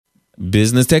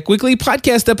Business Tech Weekly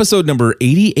podcast episode number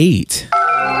 88.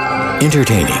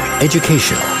 Entertaining,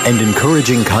 educational, and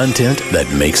encouraging content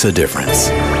that makes a difference.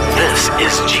 This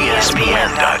is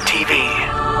GSPN.TV.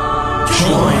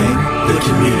 Join the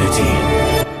community.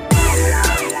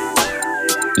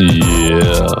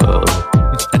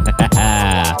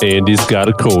 Yeah. Andy's got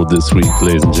a cold this week,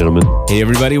 ladies and gentlemen. Hey,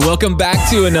 everybody. Welcome back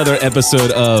to another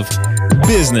episode of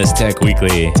Business Tech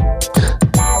Weekly.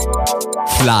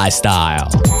 Fly style.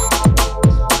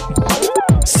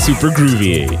 Super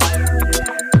groovy.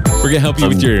 We're going to help you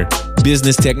with your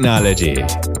business technology.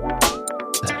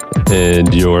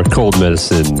 And your cold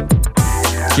medicine.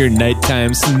 Your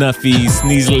nighttime snuffy,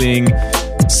 sneezling,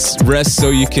 rest so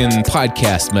you can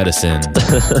podcast medicine.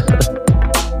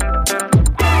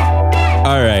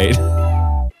 All right.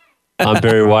 I'm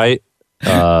very white.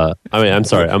 I'm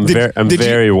sorry. I'm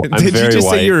very white. Did you just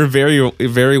say you're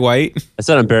very white? I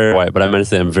said I'm very white, but I meant to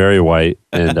say I'm very white.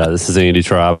 And this is Andy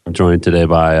Traub. I'm joined today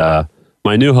by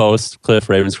my new host, Cliff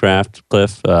Ravenscraft.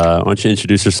 Cliff, why don't you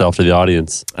introduce yourself to the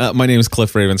audience? My name is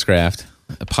Cliff Ravenscraft,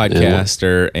 a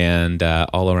podcaster and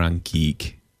all-around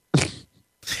geek.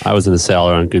 I was going to say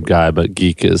all-around good guy, but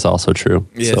geek is also true.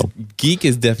 Yes, so. Geek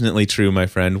is definitely true, my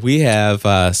friend. We have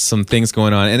some things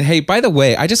going on. And hey, by the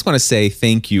way, I just want to say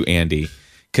thank you, Andy,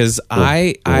 because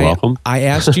I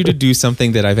asked you to do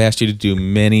something that I've asked you to do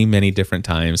many, many different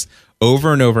times.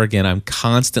 Over and over again, I'm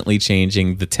constantly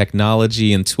changing the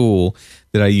technology and tool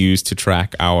that I use to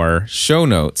track our show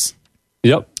notes.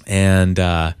 Yep. And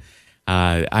I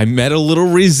met a little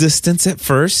resistance at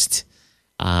first.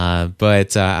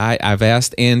 But I've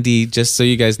asked Andy, just so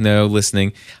you guys know,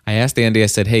 listening, I asked Andy, I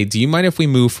said, hey, do you mind if we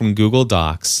move from Google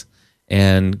Docs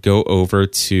and go over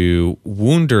to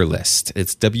Wunderlist?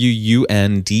 It's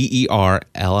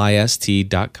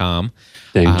WUNDERLIST.com.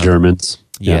 Dang Germans.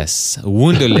 Yes,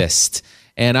 Wunderlist.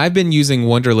 And I've been using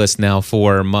Wunderlist now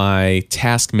for my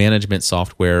task management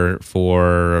software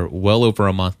for well over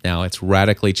a month now. It's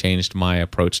radically changed my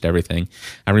approach to everything.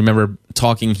 I remember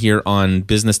talking here on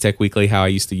Business Tech Weekly how I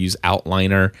used to use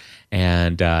Outliner,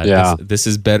 and this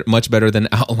is much better than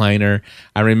Outliner.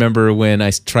 I remember when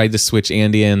I tried to switch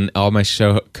Andy and all my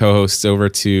show co-hosts over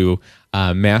to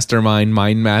Mastermind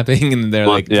mind mapping, and they're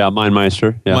like,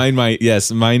 MindMeister. Yeah.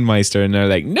 MindMeister, and they're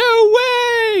like, no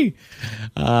way.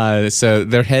 So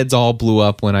their heads all blew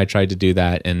up when I tried to do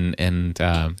that, and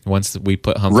once we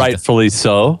put Humphrey, rightfully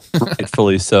so, hey,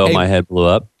 my head blew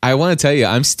up. I want to tell you,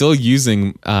 I'm still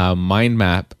using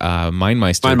MindMeister.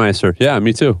 MindMeister, yeah,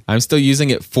 me too. I'm still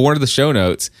using it for the show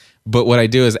notes. But what I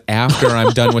do is after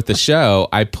I'm done with the show,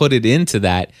 I put it into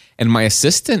that, and my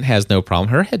assistant has no problem.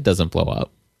 Her head doesn't blow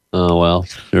up. Oh well,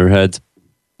 your head's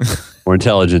more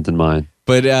intelligent than mine.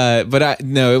 But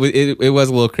it was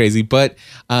a little crazy. But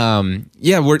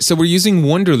we're using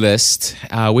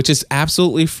Wunderlist, which is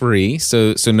absolutely free.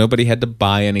 So nobody had to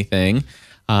buy anything.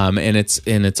 And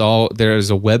it's all, there's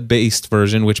a web-based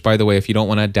version, which, by the way, if you don't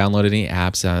want to download any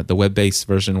apps, the web-based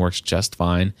version works just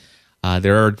fine.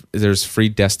 There's free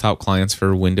desktop clients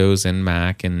for Windows and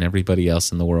Mac and everybody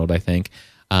else in the world, I think.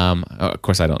 Of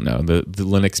course, I don't know. The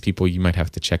Linux people, you might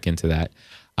have to check into that.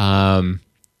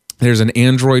 There's an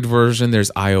Android version.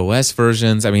 There's iOS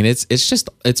versions. I mean,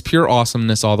 it's pure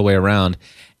awesomeness all the way around.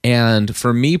 And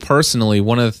for me personally,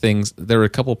 one of the things, there were a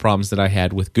couple problems that I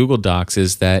had with Google Docs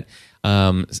is that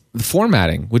the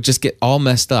formatting would just get all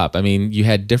messed up. I mean, you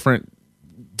had different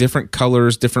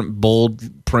colors, different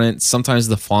bold prints. Sometimes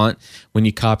the font, when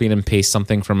you copied and paste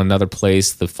something from another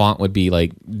place, the font would be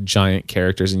like giant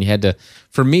characters. And you had to,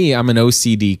 for me, I'm an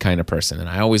OCD kind of person. And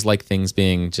I always like things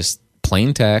being just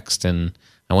plain text, and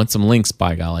I want some links,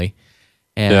 by golly.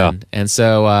 And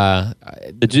so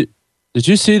Did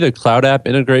you see the Cloud App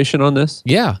integration on this?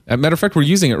 Yeah. As a matter of fact, we're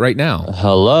using it right now.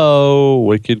 Hello,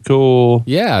 wicked cool.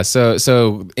 Yeah. So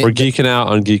we're geeking out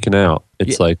on geeking out.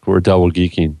 It's like we're double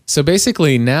geeking. So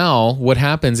basically now what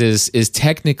happens is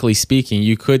technically speaking,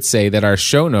 you could say that our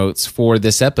show notes for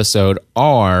this episode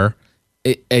are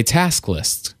a task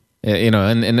list.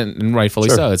 And rightfully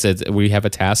sure. so. We have a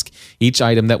task. Each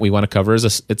item that we want to cover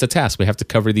it's a task. We have to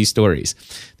cover these stories.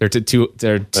 They're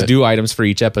to-do items for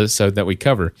each episode that we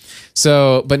cover.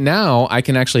 So, but now I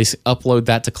can actually upload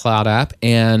that to Cloud App,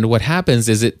 and what happens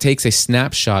is it takes a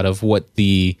snapshot of what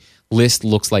the list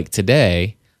looks like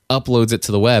today, uploads it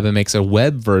to the web, and makes a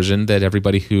web version that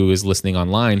everybody who is listening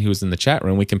online, who's in the chat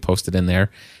room, we can post it in there,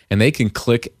 and they can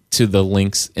click to the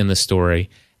links in the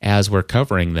story as we're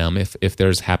covering them, if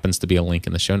there's happens to be a link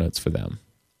in the show notes for them.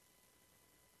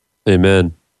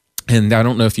 Amen. And I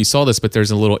don't know if you saw this, but there's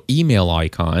a little email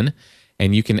icon,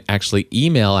 and you can actually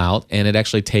email out, and it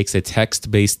actually takes a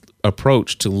text-based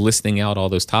approach to listing out all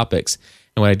those topics.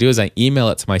 And what I do is I email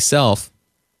it to myself,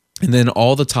 and then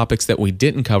all the topics that we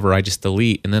didn't cover, I just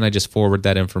delete, and then I just forward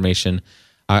that information.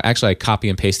 Actually, I copy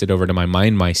and paste it over to my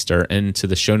MindMeister into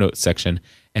the show notes section,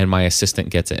 and my assistant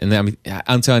gets it. And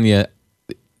I'm telling you,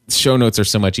 show notes are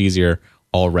so much easier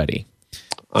already.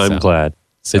 I'm glad.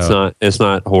 It's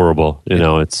not horrible.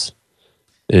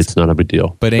 It's not a big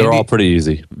deal. But they're all pretty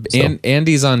easy. So.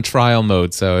 Andy's on trial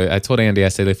mode, so I told Andy, I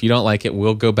said, if you don't like it,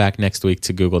 we'll go back next week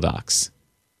to Google Docs.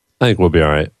 I think we'll be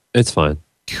all right. It's fine.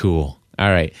 Cool. All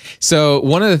right. So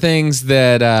one of the things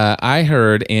that I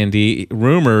heard, Andy,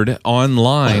 rumored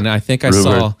online, I think I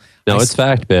saw. No, it's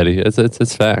fact, Betty.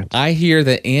 It's fact. I hear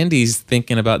that Andy's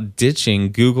thinking about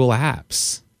ditching Google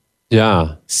Apps.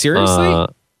 Yeah. Seriously?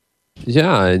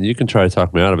 Yeah, and you can try to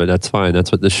talk me out of it. That's fine.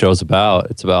 That's what this show's about.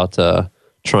 It's about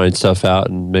trying stuff out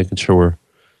and making sure we're,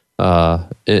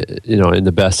 in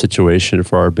the best situation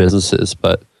for our businesses.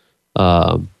 But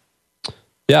I'm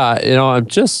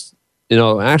just.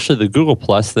 Actually, the Google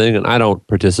Plus thing, and I don't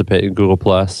participate in Google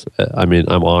Plus. I mean,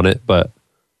 I'm on it, but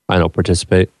I don't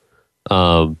participate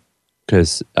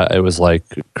because it was like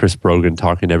Chris Brogan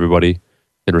talking to everybody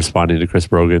and responding to Chris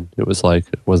Brogan. It was like,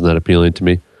 it wasn't that appealing to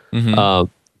me.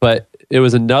 Mm-hmm. But it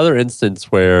was another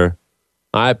instance where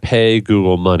I pay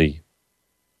Google money.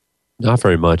 Not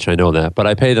very much, I know that, but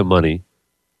I pay them money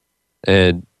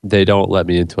and they don't let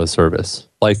me into a service.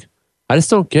 Like, I just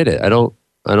don't get it. I don't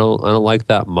like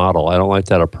that model. I don't like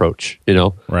that approach,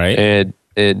 Right. And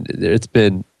it's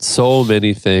been so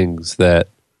many things that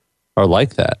are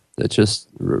like that. The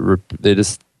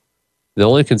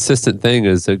only consistent thing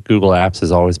is that Google Apps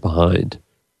is always behind.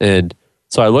 And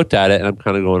so I looked at it and I'm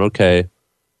kind of going, okay,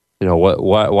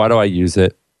 why do I use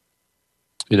it?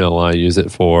 I use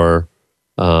it for,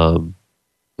 I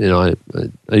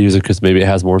use it because maybe it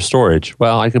has more storage.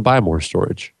 Well, I can buy more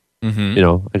storage.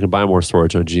 Mm-hmm. I can buy more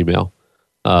storage on Gmail.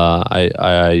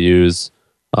 I use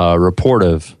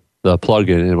Reportive, the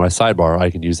plugin in my sidebar. I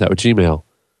can use that with Gmail.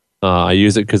 I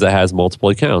use it because it has multiple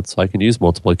accounts. So I can use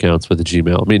multiple accounts with the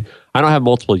Gmail. I mean, I don't have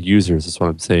multiple users, is what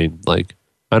I'm saying. Like,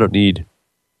 I don't need,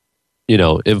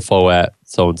 info at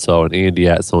so-and-so and Andy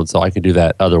at so-and-so. I can do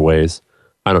that other ways.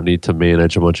 I don't need to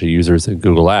manage a bunch of users in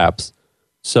Google Apps.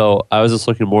 So I was just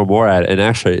looking more and more at it. And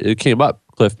actually, it came up,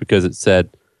 Cliff, because it said,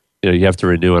 you have to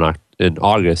renew in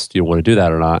August. Do you want to do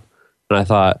that or not? And I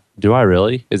thought, do I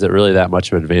really? Is it really that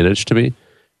much of an advantage to me?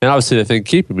 And obviously the thing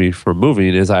keeping me from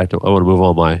moving is I want to move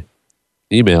all my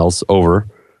emails over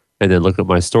and then look at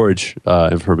my storage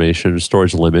information,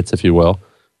 storage limits, if you will.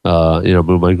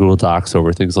 Move my Google Docs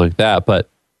over, things like that. But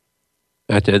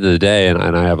at the end of the day, and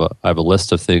I have a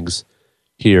list of things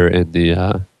here in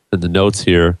the notes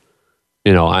here.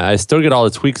 I still get all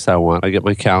the tweaks I want. I get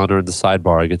my calendar in the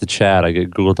sidebar. I get the chat. I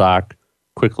get Google Doc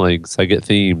quick links. I get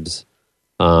themes.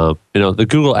 The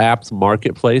Google Apps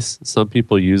Marketplace. Some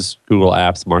people use Google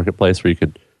Apps Marketplace where you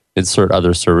can insert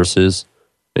other services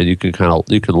and you can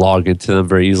log into them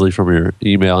very easily from your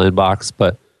email inbox.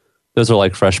 But those are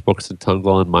like FreshBooks and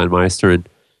Tungle and MindMeister.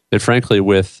 And frankly,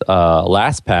 with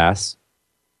LastPass,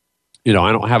 I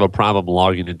don't have a problem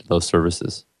logging into those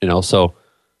services. So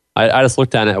I just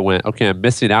looked at it and went, okay, I'm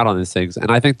missing out on these things.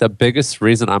 And I think the biggest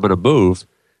reason I'm going to move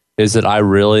is that I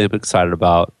really am excited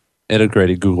about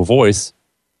integrating Google Voice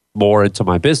more into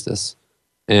my business.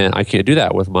 And I can't do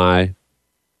that with my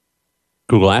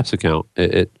Google Apps account.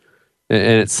 And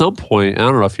at some point, I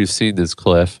don't know if you've seen this,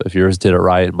 Cliff, if yours did it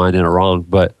right and mine did it wrong,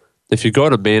 but if you go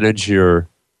to manage your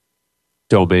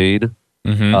domain,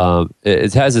 mm-hmm.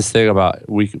 It has this thing about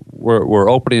we're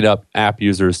opening up app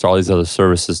users to all these other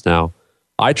services now.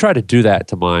 I tried to do that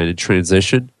to mine in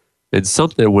transition, and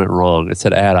something went wrong. It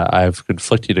said I have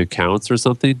conflicting accounts or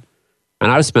something,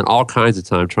 and I spent all kinds of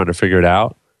time trying to figure it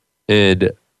out.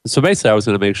 And so basically, I was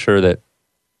going to make sure that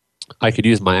I could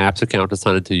use my apps account to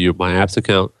sign into you, my apps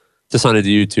account to sign into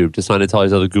YouTube, to sign into all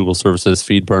these other Google services,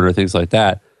 FeedBurner, things like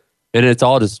that. And it's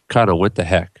all just kind of went to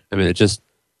heck. I mean,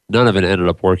 none of it ended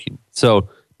up working. So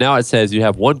now it says you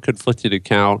have one conflicted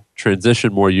account,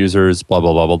 transition more users, blah,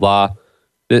 blah, blah, blah, blah.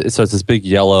 So it's this big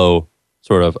yellow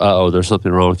sort of, there's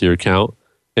something wrong with your account.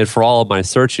 And for all of my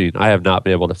searching, I have not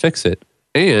been able to fix it.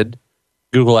 And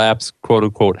Google Apps, quote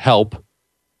unquote, help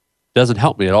doesn't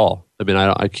help me at all. I mean,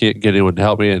 I can't get anyone to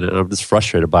help me, and I'm just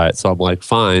frustrated by it. So I'm like,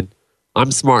 fine,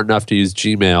 I'm smart enough to use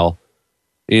Gmail,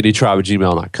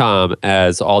 andytribe@gmail.com,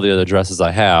 as all the other addresses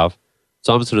I have.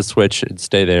 So I'm just going to switch and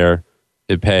stay there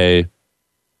and pay.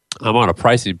 I'm on a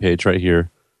pricing page right here.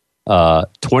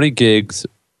 20 gigs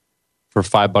for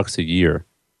 $5 a year.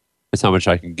 That's how much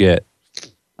I can get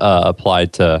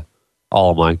applied to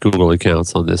all of my Google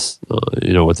accounts on this,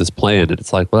 with this plan. And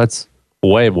it's like, well, that's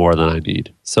way more than I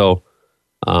need. So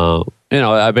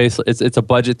I basically it's a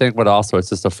budget thing, but also it's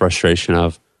just a frustration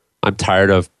of I'm tired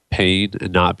of paying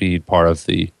and not being part of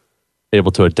the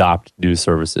able to adopt new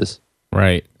services.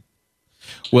 Right.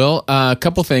 Well, a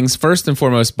couple things. First and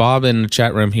foremost, Bob in the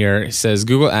chat room here says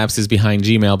Google Apps is behind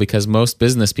Gmail because most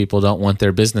business people don't want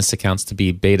their business accounts to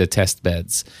be beta test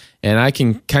beds. And I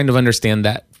can kind of understand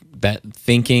that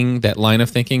thinking, that line of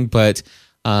thinking, but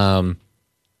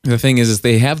the thing is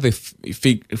they have the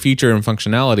feature and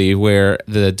functionality where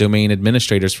the domain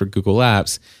administrators for Google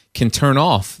Apps can turn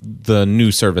off the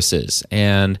new services.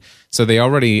 And so they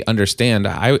already understand,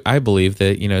 I believe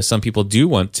that, some people do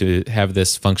want to have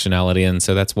this functionality. And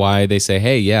so that's why they say,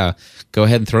 hey, yeah, go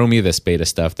ahead and throw me this beta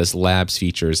stuff, this labs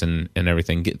features and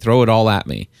everything. Throw it all at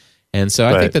me. And so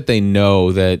I think that they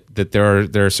know that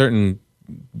there are certain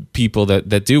people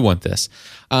that do want this.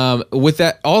 With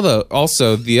that,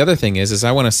 also the other thing is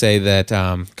I want to say that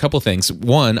a couple things.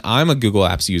 One, I'm a Google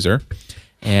Apps user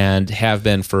and have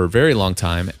been for a very long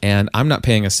time, and I'm not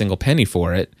paying a single penny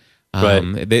for it.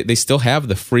 They still have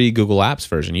the free Google Apps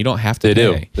version. You don't have to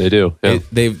pay. They do. Yeah.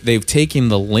 They've taken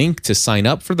the link to sign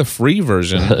up for the free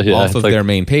version off of their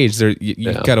main page.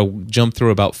 You've got to jump through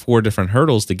about 4 different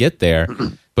hurdles to get there.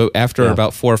 But after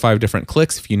about 4 or 5 different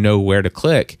clicks, if you know where to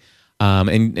click,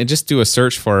 and just do a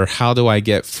search for how do I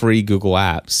get free Google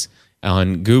Apps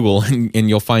on Google, and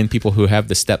you'll find people who have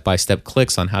the step-by-step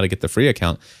clicks on how to get the free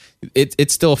account.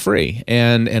 It's still free,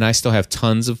 and I still have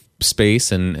tons of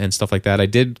space and stuff like that. I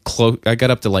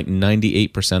got up to like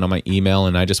 98% on my email,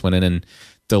 and I just went in and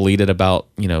deleted about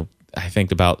I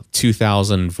think about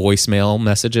 2,000 voicemail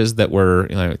messages that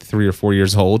were 3 or 4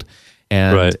 years old,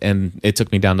 and it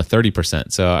took me down to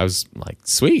 30%. So I was like,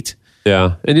 sweet.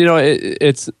 Yeah, and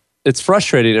it's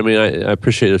frustrating. I mean, I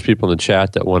appreciate there's people in the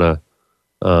chat that want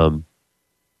to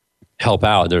help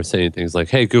out, and they're saying things like,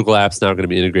 hey, Google Apps now going to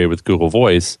be integrated with Google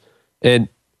Voice. And,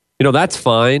 that's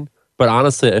fine. But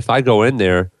honestly, if I go in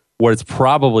there, what it's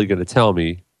probably going to tell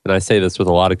me, and I say this with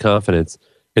a lot of confidence,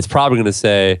 it's probably going to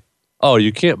say, oh,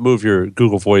 you can't move your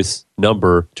Google Voice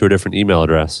number to a different email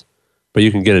address, but you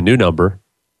can get a new number,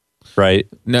 right?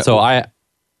 No. So I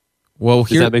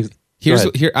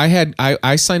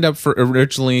signed up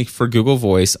originally for Google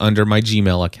Voice under my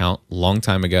Gmail account a long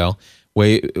time ago.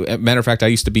 Matter of fact, I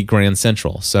used to be Grand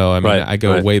Central, so I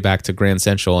go way back to Grand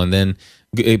Central, and then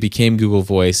it became Google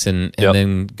Voice, and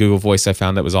then Google Voice I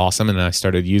found that was awesome, and I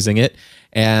started using it.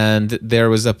 And there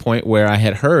was a point where I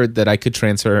had heard that I could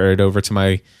transfer it over to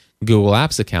my Google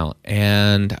Apps account,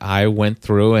 and I went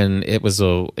through, and it was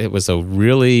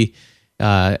really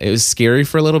it was scary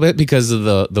for a little bit because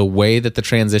of the way that the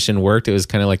transition worked. It was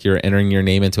kind of like you're entering your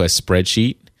name into a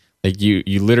spreadsheet. Like you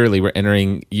literally were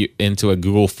entering into a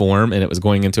Google form, and it was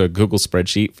going into a Google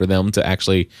spreadsheet for them to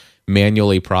actually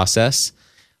manually process.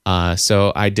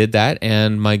 So I did that,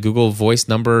 and my Google Voice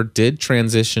number did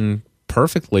transition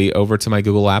perfectly over to my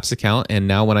Google Apps account. And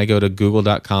now when I go to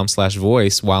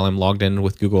google.com/voice while I'm logged in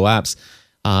with Google Apps,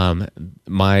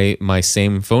 my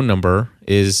same phone number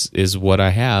is what I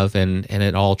have, and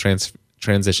it all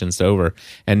transitions over.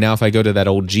 And now if I go to that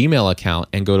old Gmail account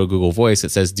and go to Google Voice,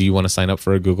 it says, do you want to sign up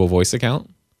for a Google Voice account?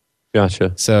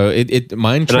 Gotcha. So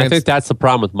mine. And I think that's the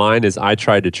problem with mine is I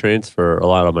tried to transfer a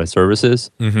lot of my services,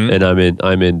 and I'm in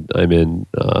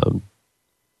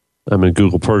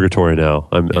Google purgatory now.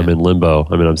 I'm in limbo.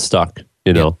 I'm stuck.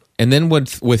 And then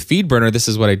with FeedBurner, this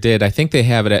is what I did. I think they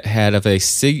had a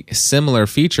similar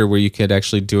feature where you could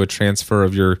actually do a transfer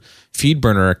of your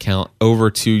FeedBurner account over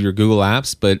to your Google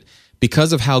Apps, but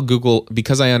because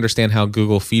I understand how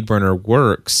Google FeedBurner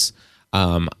works,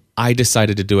 I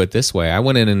decided to do it this way. I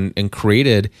went in and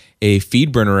created a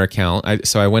FeedBurner account.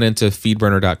 So I went into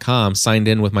feedburner.com, signed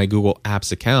in with my Google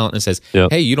Apps account, and it says,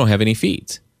 hey, you don't have any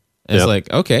feeds. And it's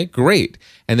like, okay, great.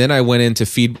 And then I went into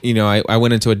I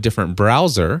went into a different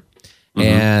browser,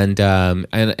 and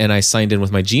I signed in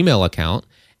with my Gmail account,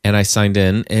 and I signed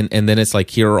in, and then it's like,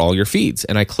 here are all your feeds.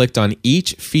 And I clicked on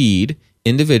each feed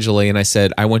individually, and I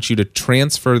said, I want you to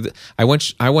transfer. I want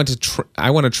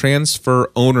to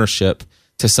transfer ownership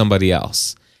to somebody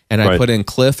else. And I put in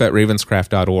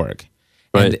cliff@ravenscraft.org.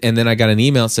 Right. And then I got an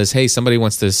email that says, hey, somebody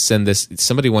wants to send this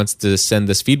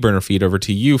FeedBurner feed over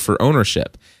to you for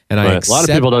ownership. And a lot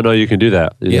of people don't know you can do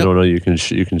that. They don't know you can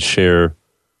share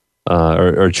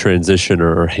or transition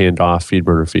or hand off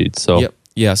FeedBurner feeds. So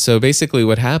yeah. So basically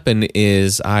what happened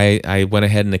is I went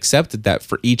ahead and accepted that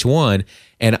for each one,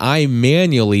 and I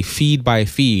manually feed by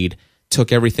feed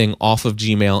took everything off of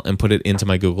Gmail and put it into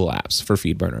my Google Apps for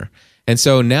FeedBurner. And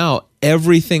so now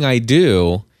everything I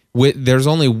do, there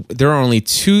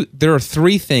are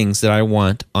 3 things that I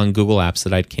want on Google Apps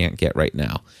that I can't get right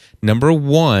now. Number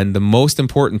one, the most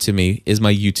important to me is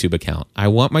my YouTube account. I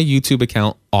want my YouTube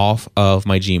account off of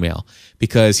my Gmail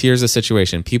because here's the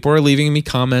situation. People are leaving me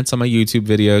comments on my YouTube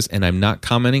videos and I'm not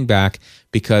commenting back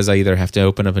because I either have to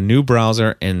open up a new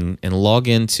browser and log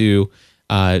into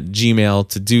Gmail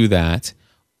to do that,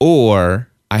 or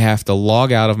I have to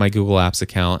log out of my Google Apps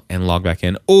account and log back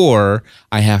in, or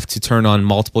I have to turn on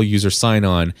multiple user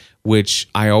sign-on, which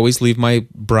I always leave my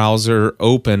browser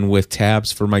open with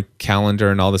tabs for my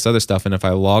calendar and all this other stuff. And if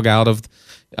I log out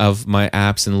of my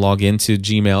apps and log into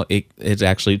Gmail, it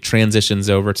actually transitions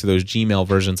over to those Gmail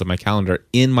versions of my calendar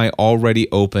in my already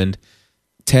opened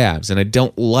tabs, and I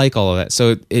don't like all of that,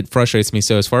 so it frustrates me.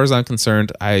 So as far as I'm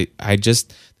concerned, I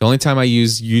just, the only time I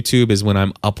use YouTube is when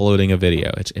I'm uploading a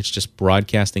video. It's just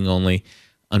broadcasting only.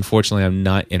 Unfortunately, I'm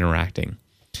not interacting.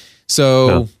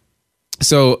 So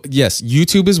yes,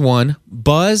 YouTube is one.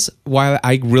 Buzz, while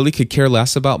I really could care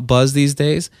less about Buzz these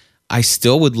days, I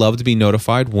still would love to be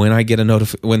notified when I get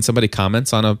when somebody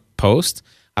comments on a post.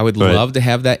 I would love to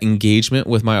have that engagement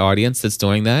with my audience that's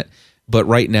doing that. But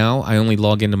right now, I only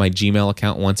log into my Gmail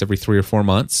account once every 3 or 4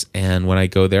 months. And when I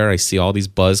go there, I see all these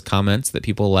Buzz comments that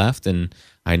people left and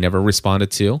I never responded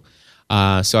to.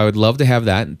 So I would love to have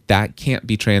that. That can't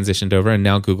be transitioned over. And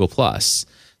now Google+.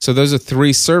 So those are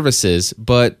 3 services.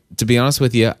 But to be honest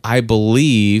with you, I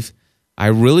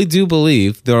really do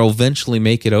believe they'll eventually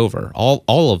make it over.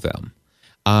 All of them.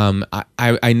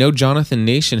 I know Jonathan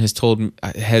Nation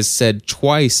has said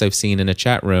twice, I've seen in a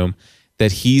chat room,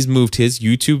 that he's moved his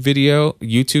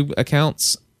YouTube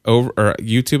account over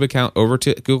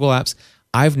to Google Apps.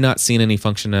 I've not seen any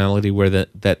functionality where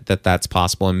that's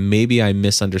possible, and maybe I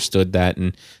misunderstood that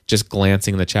and just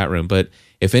glancing in the chat room. But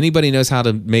if anybody knows how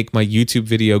to make my YouTube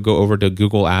video go over to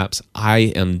Google Apps,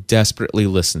 I am desperately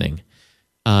listening.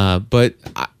 But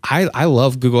I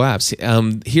love Google Apps.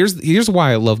 Here's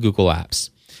why I love Google Apps.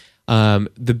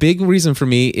 The big reason for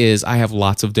me is I have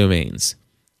lots of domains.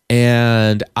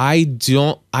 And I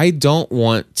don't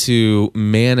want to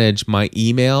manage my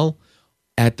email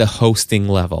at the hosting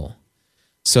level.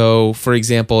 So, for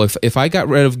example, if I got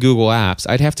rid of Google Apps,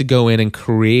 I'd have to go in and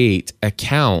create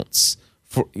accounts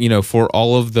for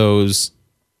all those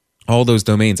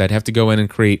domains. I'd have to go in and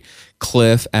create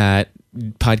Cliff at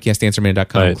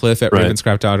podcastanswerman.com, Cliff at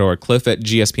ravenscraft.org, Cliff at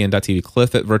gspn.tv,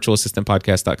 Cliff at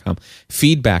virtualassistantpodcast.com,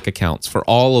 feedback accounts for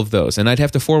all of those. And I'd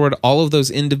have to forward all of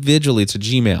those individually to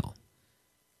Gmail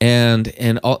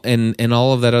and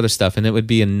all of that other stuff. And it would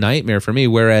be a nightmare for me.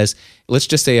 Whereas let's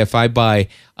just say if I buy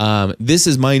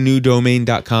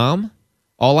thisismynewdomain.com,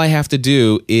 all I have to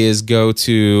do is go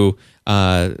to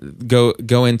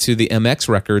go into the MX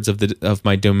records of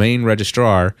my domain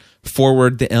registrar,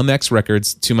 forward the MX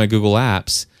records to my Google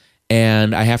Apps,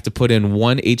 and I have to put in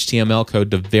one HTML code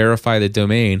to verify the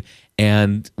domain.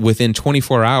 And within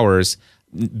 24 hours,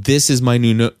 this is my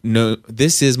new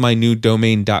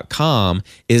domain.com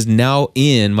is now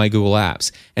in my Google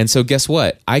Apps. And so guess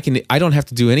what? I don't have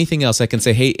to do anything else. I can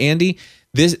say, hey, Andy,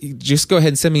 just go ahead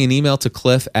and send me an email to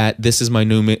Cliff at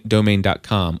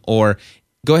thisismynewdomain.com, or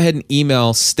go ahead and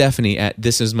email Stephanie at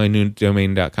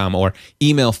thisismynewdomain.com, or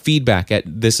email feedback at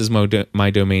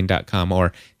thisismydomain.com,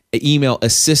 or email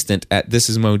assistant at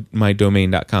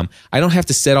thisismydomain.com. I don't have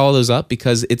to set all those up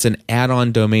because it's an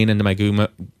add-on domain into my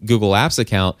Google Apps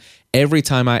account. Every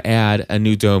time I add a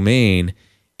new domain,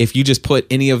 if you just put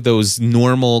any of those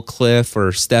normal Cliff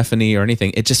or Stephanie or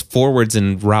anything, it just forwards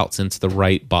and routes into the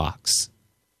right box.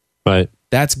 Right.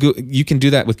 That's good. You can do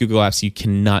that with Google Apps. You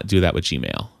cannot do that with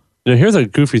Gmail. Here's a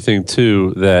goofy thing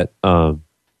too that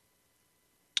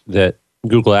that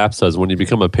Google Apps does when you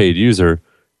become a paid user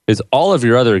is all of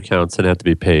your other accounts then have to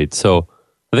be paid. So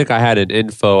I think I had an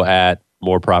info at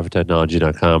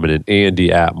moreprofittechnology.com and an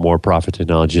Andy at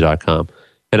moreprofittechnology.com,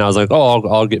 and I was like, oh,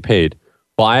 I'll get paid.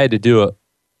 Well, I had to do it.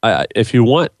 If you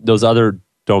want those other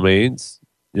domains,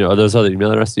 those other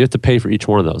email addresses, you have to pay for each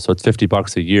one of those. So it's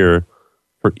 $50 a year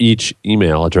for each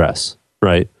email address,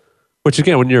 right? Which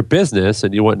again, when you're a business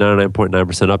and you want 99.9%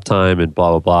 uptime and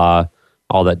blah, blah, blah,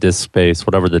 all that disk space,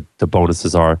 whatever the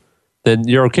bonuses are, then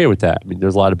you're okay with that. I mean,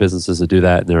 there's a lot of businesses that do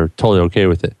that and they're totally okay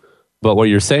with it. But what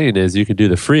you're saying is you can do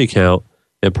the free account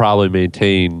and probably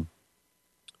maintain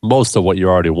most of what you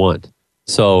already want.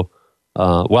 So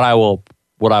what I will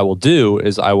do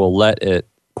is I will let it,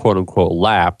 quote unquote,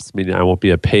 lapse, meaning I won't be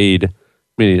a paid,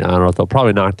 meaning I don't know if they'll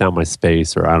probably knock down my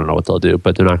space or I don't know what they'll do,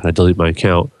 but they're not going to delete my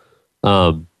account.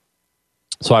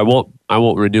 So I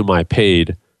won't renew my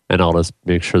paid, and I'll just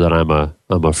make sure that I'm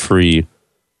a free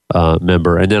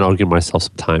member, and then I'll give myself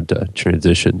some time to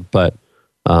transition. But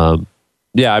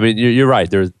yeah, I mean, you're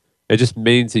right. It just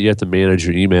means that you have to manage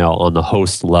your email on the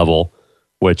host level,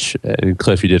 which, and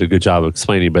Cliff, you did a good job of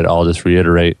explaining, but I'll just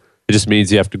reiterate. It just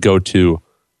means you have to go to,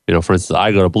 for instance,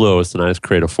 I go to Bluehost and I just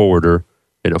create a forwarder,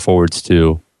 and it forwards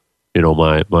to,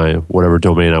 my whatever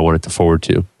domain I want it to forward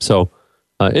to. So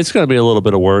it's going to be a little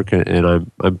bit of work, and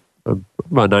I'm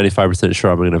about 95%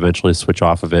 sure I'm going to eventually switch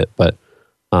off of it. But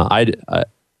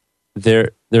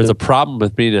there's a problem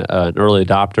with being an early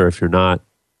adopter if you're not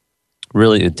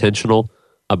really intentional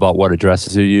about what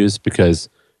addresses you use, because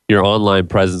your online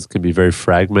presence can be very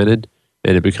fragmented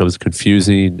and it becomes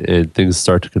confusing and things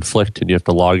start to conflict and you have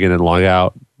to log in and log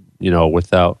out,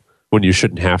 without, when you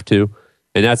shouldn't have to.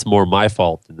 And that's more my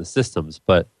fault than the systems.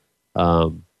 But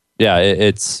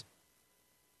it's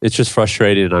just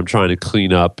frustrating, and I'm trying to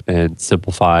clean up and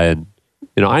simplify. And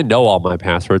I know all my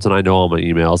passwords and I know all my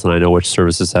emails and I know which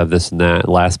services have this and that.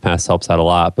 And LastPass helps out a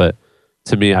lot, but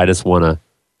to me, I just want to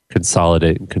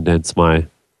consolidate and condense my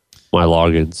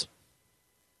logins.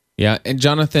 Yeah, and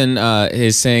Jonathan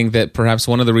is saying that perhaps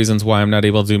one of the reasons why I'm not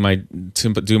able to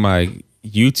do my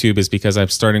YouTube is because I'm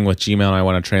starting with Gmail and I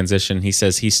want to transition. He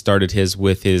says he started his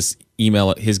with his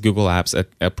email, his Google Apps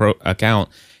account.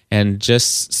 And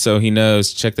just so he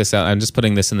knows, check this out. I'm just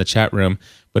putting this in the chat room,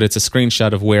 but it's a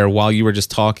screenshot of where, while you were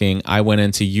just talking, I went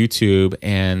into YouTube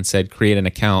and said create an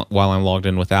account while I'm logged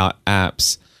in with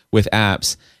apps.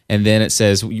 And then it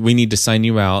says, we need to sign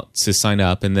you out to sign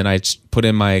up. And then I put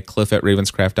in my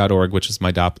cliff@ravenscraft.org, which is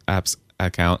my apps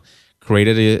account,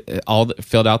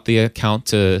 filled out the account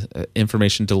to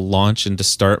information to launch and to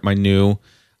start my new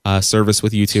service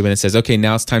with YouTube. And it says, okay,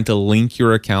 now it's time to link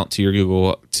your account to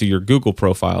your Google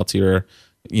profile, to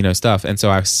your stuff. And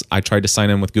so I tried to sign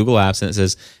in with Google Apps, and it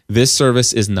says, this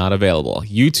service is not available.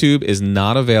 YouTube is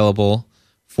not available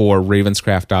for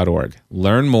ravenscraft.org.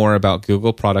 Learn more about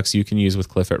Google products you can use with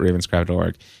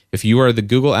cliff@ravenscraft.org. If you are the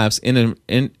Google Apps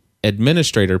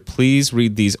administrator, please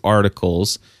read these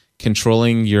articles: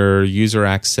 controlling your user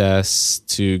access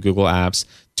to Google Apps,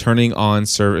 turning on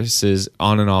services,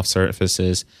 on and off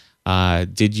services.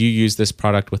 Did you use this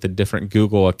product with a different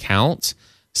Google account?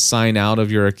 Sign out of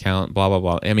your account, blah, blah,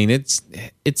 blah. I mean,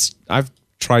 I've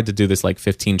tried to do this like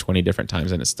 15, 20 different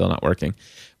times and it's still not working.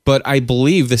 But I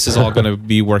believe this is all going to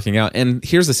be working out. And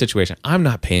here's the situation: I'm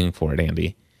not paying for it,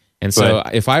 Andy. And so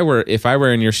right. if I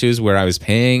were in your shoes where I was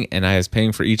paying and I was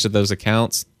paying for each of those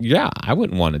accounts, yeah, I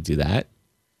wouldn't want to do that.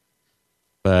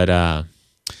 But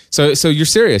so you're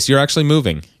serious? You're actually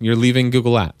moving? You're leaving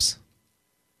Google Apps?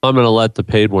 I'm going to let the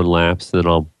paid one lapse, then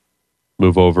I'll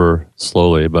move over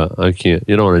slowly. But I can't.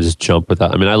 You don't want to just jump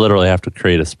without. I mean, I literally have to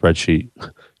create a spreadsheet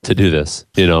to do this.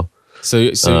 So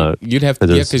you'd have to,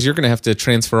 because you're going to have to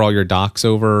transfer all your docs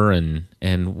over, and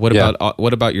what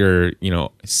about your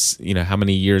how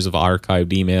many years of archived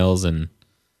emails and.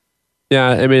 Yeah,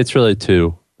 I mean it's really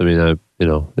two. I mean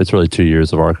it's really 2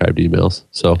 years of archived emails.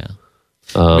 So,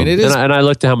 I mean, it is, and I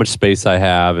looked at how much space I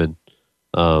have, and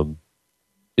how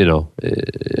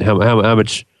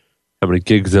many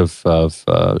gigs of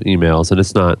emails, and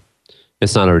it's not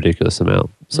a ridiculous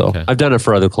amount. So okay. I've done it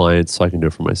for other clients, so I can do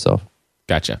it for myself.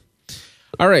 Gotcha.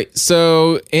 All right,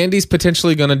 so Andy's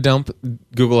potentially going to dump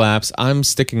Google Apps. I'm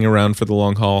sticking around for the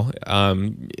long haul.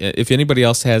 If anybody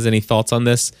else has any thoughts on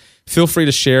this, feel free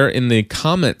to share in the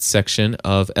comments section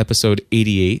of episode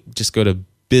 88. Just go to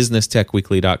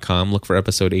businesstechweekly.com, look for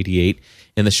episode 88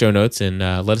 in the show notes, and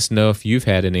let us know if you've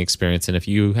had any experience, and if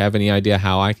you have any idea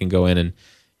how I can go in and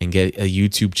get a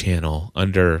YouTube channel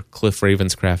under Cliff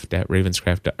Ravenscraft at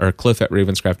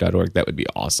cliff@ravenscraft.org. That would be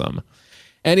awesome.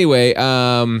 Anyway,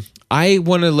 I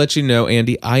want to let you know,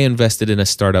 Andy, I invested in a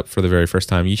startup for the very first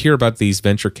time. You hear about these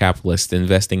venture capitalists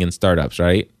investing in startups,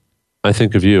 right? I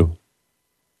think of you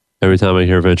every time I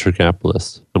hear venture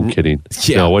capitalists. I'm kidding.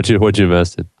 Yeah. No, what'd you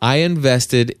invest in? I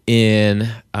invested in,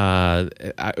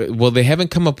 they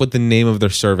haven't come up with the name of their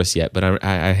service yet, but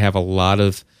I have a lot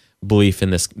of belief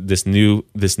in this new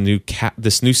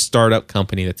startup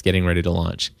company that's getting ready to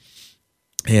launch.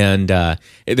 And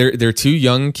they're two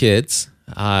young kids.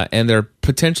 And they're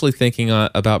potentially thinking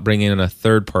about bringing in a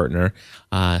third partner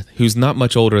who's not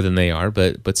much older than they are,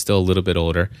 but still a little bit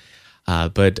older.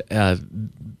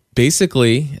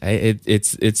 Basically,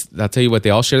 it's I'll tell you what, they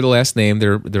all share the last name.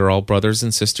 They're all brothers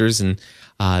and sisters, and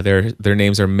their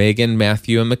names are Megan,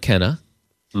 Matthew, and McKenna.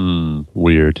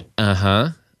 Weird.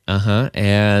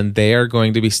 And they are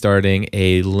going to be starting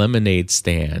a lemonade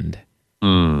stand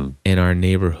in our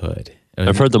neighborhood.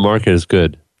 I've heard the market is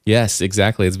good. Yes,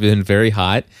 exactly. It's been very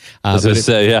hot. I was going to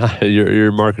say, yeah,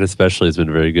 your market especially has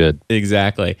been very good.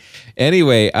 Exactly.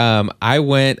 Anyway,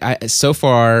 so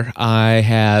far I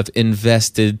have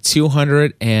invested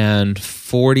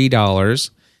 $240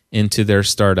 into their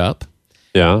startup.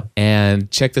 Yeah. And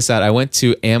check this out. I went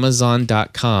to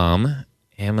Amazon.com.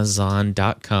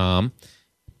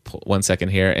 One second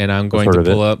here, and I'm going to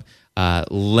pull up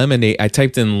lemonade. I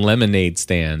typed in lemonade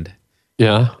stand.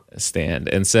 Yeah. Stand.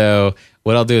 And so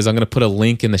what I'll do is I'm going to put a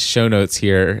link in the show notes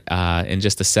here in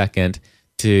just a second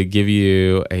to give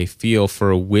you a feel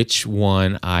for which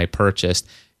one I purchased.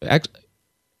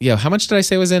 Yeah, how much did I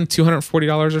say was in?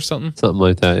 $240 or something? Something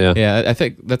like that, yeah. Yeah, I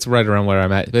think that's right around where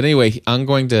I'm at. But anyway, I'm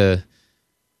going to...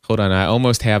 Hold on, I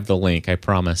almost have the link, I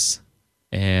promise.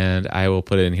 And I will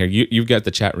put it in here. You've got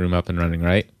the chat room up and running,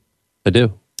 right? I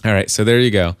do. All right, so there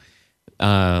you go.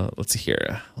 Let's see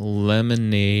here.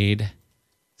 Lemonade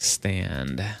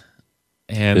stand.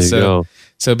 And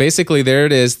so basically there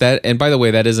it is. That, and by the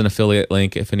way, that is an affiliate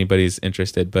link if anybody's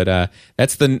interested. But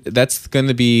that's going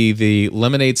to be the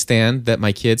lemonade stand that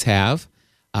my kids have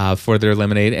for their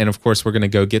lemonade. And of course, we're going to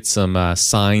go get some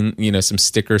some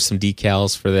stickers, some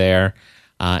decals for there.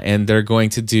 And they're going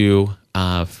to do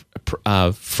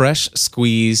fresh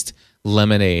squeezed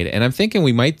lemonade. And I'm thinking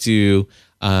we might do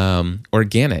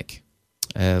organic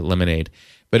lemonade.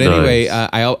 But anyway,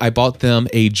 nice. I bought them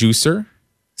a juicer.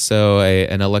 So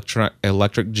an electric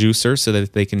juicer so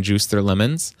that they can juice their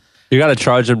lemons. You got to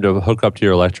charge them to hook up to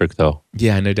your electric, though.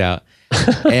 Yeah, no doubt.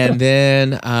 And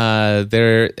then I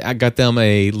got them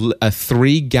a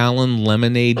 3-gallon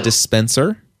lemonade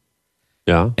dispenser.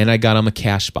 Yeah. And I got them a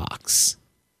cash box.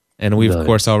 And we've, of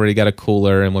course, already got a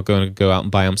cooler, and we're going to go out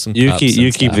and buy them some cups.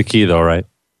 You keep the key, though, right?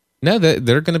 No,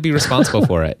 they're going to be responsible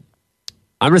for it.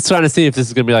 I'm just trying to see if this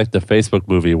is going to be like the Facebook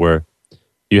movie where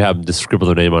you have them just scribble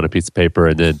their name on a piece of paper,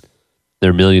 and then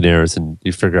they're millionaires, and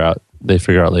they figure out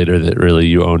later that really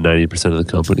you own 90% of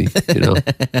the company. You know,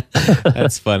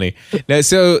 that's funny. No,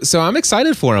 so I'm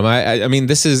excited for them. I mean,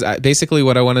 this is basically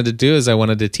what I wanted to do. Is I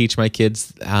wanted to teach my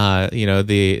kids, how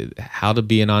to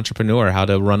be an entrepreneur, how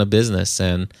to run a business,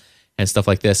 and stuff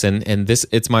like this. And this,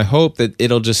 it's my hope that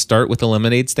it'll just start with a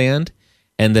lemonade stand,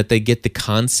 and that they get the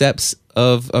concepts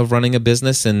of running a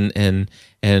business and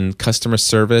customer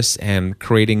service and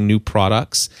creating new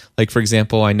products. Like, for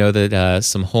example, I know that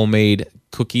some homemade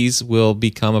cookies will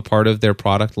become a part of their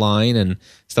product line and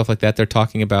stuff like that they're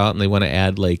talking about. And they want to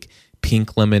add like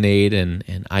pink lemonade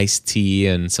and iced tea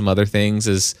and some other things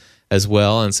as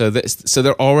well. And so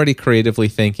they're already creatively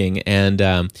thinking, and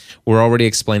we're already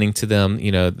explaining to them,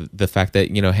 the fact that,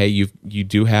 hey, you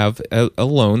do have a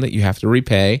loan that you have to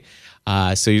repay.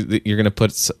 So you're going to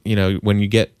put, when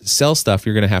you sell stuff,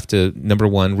 you're going to have to, number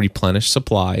one, replenish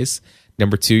supplies.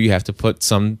 Number two, you have to put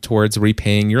some towards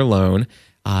repaying your loan.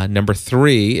 Number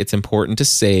three, it's important to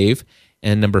save.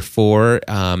 And number four,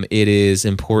 it is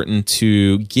important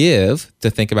to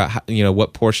think about how,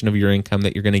 what portion of your income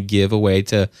that you're going to give away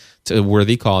to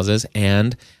worthy causes.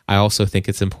 And I also think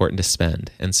it's important to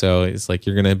spend. And so it's like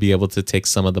you're going to be able to take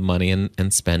some of the money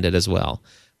and spend it as well.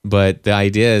 But the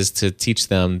idea is to teach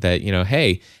them that,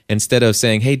 hey, instead of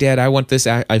saying, hey, Dad, I want this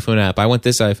iPhone app, I want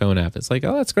this iPhone app. It's like,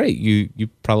 oh, that's great. You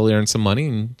probably earned some money,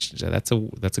 and that's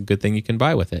a good thing you can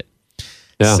buy with it.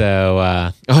 Yeah.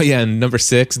 So, and number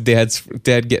 6,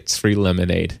 Dad gets free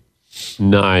lemonade.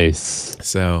 Nice.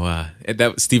 So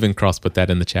that Stephen Cross put that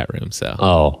in the chat room. So.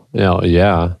 Oh,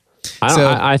 yeah.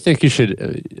 I think you should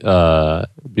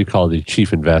be called the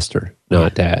chief investor,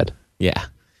 not Dad. Yeah.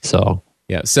 So.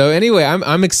 Yeah. So anyway,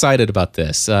 I'm excited about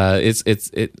this.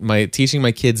 It's teaching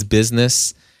my kids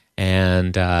business,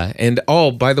 and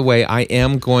by the way, I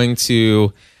am going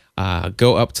to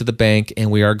go up to the bank,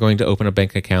 and we are going to open a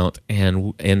bank account,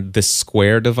 and this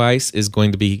Square device is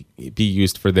going to be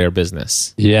used for their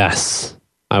business. Yes,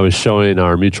 I was showing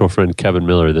our mutual friend Kevin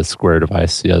Miller this Square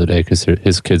device the other day because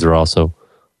his kids are also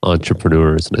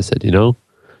entrepreneurs, and I said,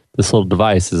 this little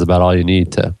device is about all you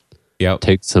need to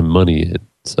take some money in.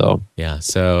 So yeah,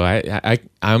 so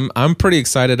I'm pretty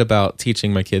excited about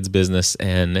teaching my kids business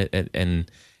and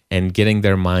getting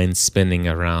their minds spinning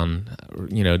around,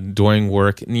 doing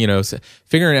work,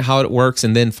 figuring out how it works,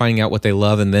 and then finding out what they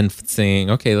love, and then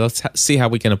saying, okay, let's see how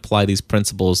we can apply these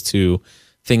principles to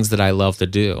things that I love to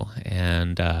do.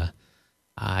 And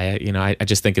I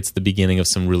just think it's the beginning of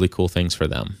some really cool things for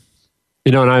them.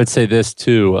 And I would say this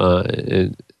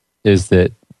too, is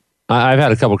that I've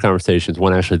had a couple of conversations,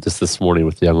 one actually just this morning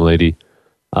with the young lady,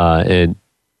 and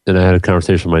I had a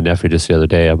conversation with my nephew just the other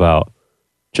day about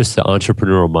just the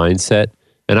entrepreneurial mindset.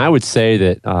 And I would say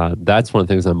that that's one of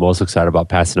the things I'm most excited about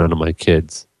passing on to my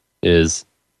kids is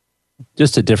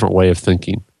just a different way of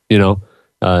thinking. The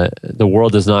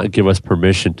world does not give us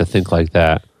permission to think like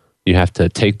that. You have to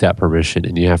take that permission,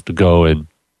 and you have to go and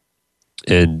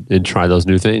try those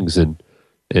new things and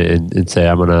say,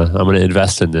 I'm gonna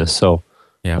invest in this. So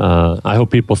Yeah. I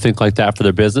hope people think like that for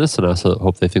their business, and I also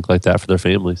hope they think like that for their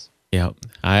families. Yeah,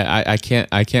 I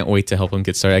can't wait to help them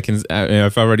get started.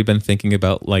 I've already been thinking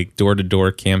about like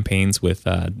door-to-door campaigns with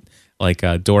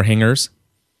door hangers,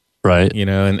 Right.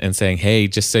 And saying, hey,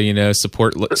 just so you know,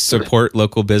 support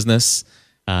local business.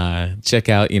 Check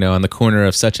out, on the corner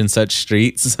of such and such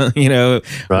streets.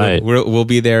 Right. We'll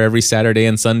be there every Saturday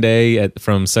and Sunday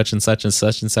from such and such and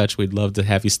such and such. We'd love to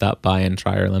have you stop by and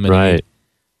try our lemonade. Right.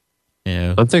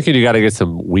 Yeah. I'm thinking you got to get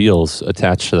some wheels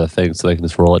attached to the thing so they can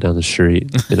just roll it down the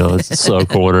street. It's a slow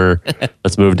corner.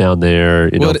 Let's move down there.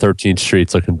 13th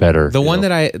Street's looking better. The one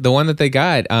that they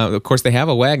got, of course, they have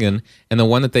a wagon, and the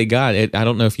one that they got, I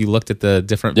don't know if you looked at the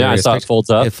different. Yeah, I saw it folds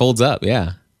up. It folds up.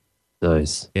 Yeah.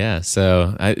 Nice. Yeah.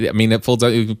 So it folds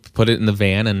up. You can put it in the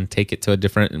van and take it to a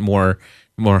different, more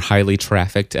highly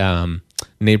trafficked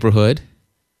neighborhood.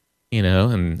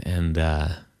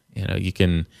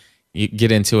 You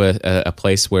get into a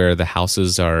place where the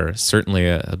houses are certainly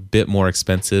a bit more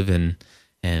expensive, and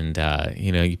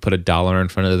you put $1 in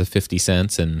front of the 50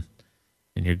 cents, and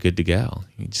you're good to go.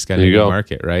 You just got to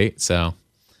market, right? So,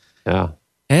 yeah.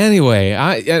 Anyway,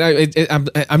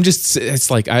 I'm just,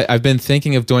 it's like I've been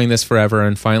thinking of doing this forever,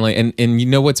 and finally,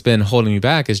 and what's been holding me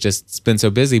back is just it's been so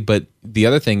busy. But the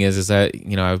other thing is that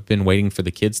I've been waiting for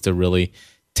the kids to really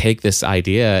take this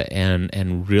idea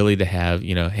and really to have,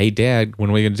 hey Dad, when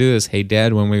are we going to do this? Hey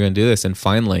Dad, when are we going to do this? And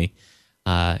finally,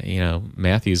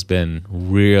 Matthew's been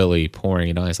really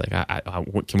pouring. He's like,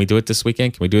 can we do it this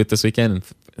weekend? Can we do it this weekend?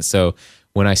 And so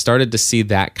when I started to see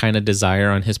that kind of desire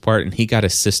on his part, and he got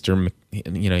his sister,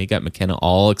 he got McKenna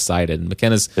all excited. And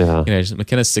McKenna's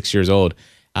 6 years old.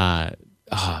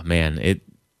 Oh man,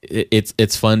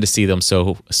 it's fun to see them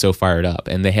so fired up,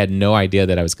 and they had no idea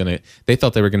that they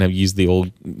thought they were gonna use the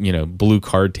old blue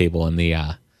card table in the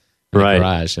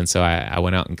garage, and so I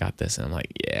went out and got this, and I'm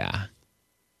like, yeah,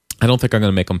 I don't think I'm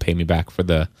gonna make them pay me back for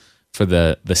the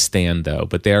stand though,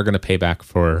 but they are gonna pay back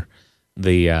for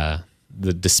the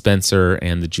dispenser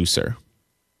and the juicer.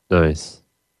 Nice.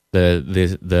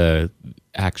 The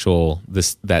actual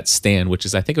that stand, which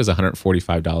is I think it was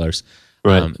 $145.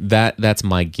 Right. That's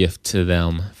my gift to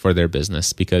them for their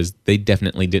business, because they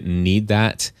definitely didn't need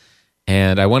that,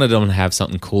 and I wanted them to have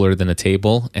something cooler than a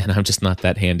table, and I'm just not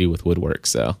that handy with woodwork.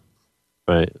 So,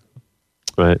 right.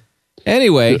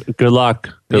 Anyway, good luck.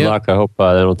 Good luck. I hope they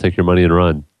don't take your money and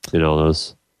run.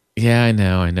 Those. Yeah, I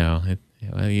know.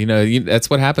 That's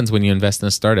what happens when you invest in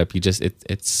a startup. You just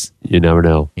it's. You never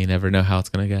know. You never know how it's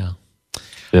going to go.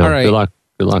 Yeah, all right.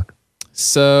 Good luck.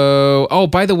 So,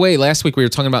 by the way, last week we were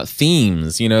talking about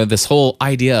themes, this whole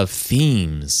idea of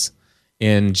themes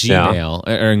in Gmail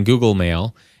or in Google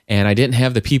Mail, and I didn't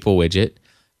have the people widget.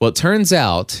 Well, it turns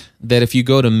out that if you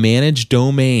go to manage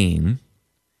domain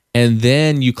and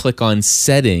then you click on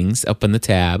settings up in the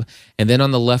tab, and then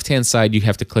on the left-hand side, you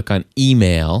have to click on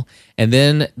email, and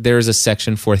then there's a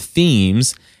section for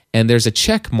themes, and there's a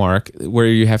check mark where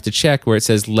you have to check where it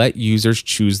says let users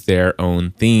choose their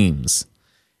own themes.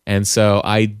 And so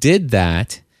I did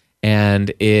that,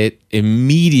 and it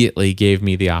immediately gave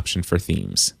me the option for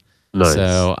themes. Nice.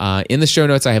 So in the show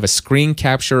notes, I have a screen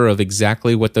capture of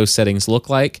exactly what those settings look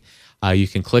like. You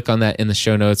can click on that in the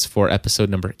show notes for episode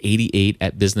number 88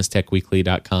 at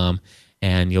businesstechweekly.com,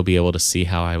 and you'll be able to see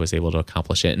how I was able to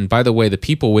accomplish it. And by the way, the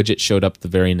people widget showed up the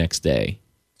very next day.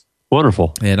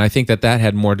 Wonderful. And I think that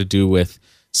had more to do with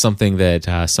something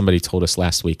that somebody told us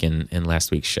last week in last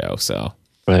week's show. So,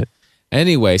 right.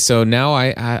 Anyway, so now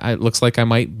I it looks like I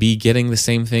might be getting the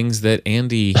same things that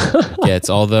Andy gets,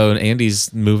 although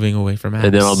Andy's moving away from apps.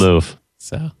 And then I'll move.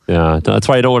 So yeah, that's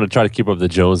why I don't want to try to keep up with the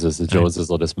Joneses. The Joneses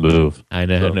will just move. I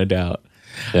know, no doubt.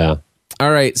 Yeah.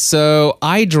 All right, so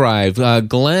iDrive.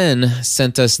 Glenn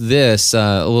sent us this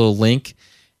a little link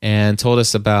and told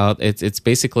us about it. It's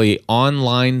basically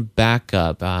online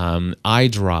backup.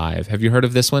 iDrive. Have you heard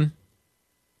of this one?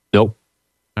 Nope.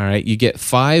 All right, you get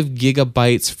 5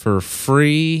 gigabytes for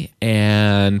free,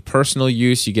 and personal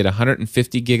use, you get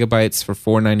 150 gigabytes for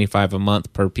 $4.95 a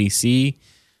month per PC.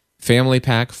 Family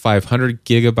pack, 500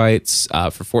 gigabytes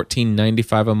for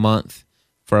 $14.95 a month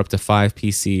for up to 5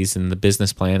 PCs, and the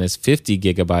business plan is 50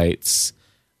 gigabytes,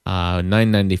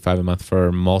 $9.95 a month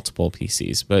for multiple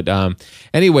PCs. But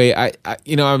anyway,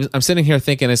 I'm sitting here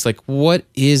thinking, it's like, what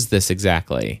is this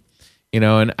exactly?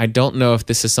 And I don't know if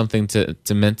this is something to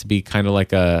meant to be kind of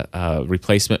like a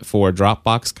replacement for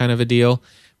Dropbox kind of a deal,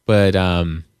 but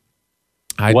and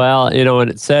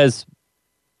it says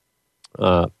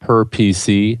per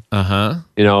PC.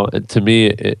 To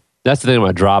me, that's the thing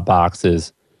about Dropbox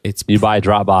is you buy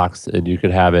Dropbox and you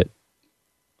could have it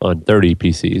on 30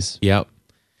 PCs. Yep.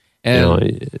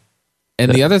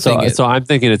 And the other thing is, so I'm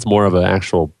thinking it's more of an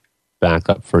actual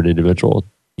backup for an individual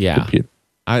computer.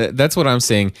 That's what I'm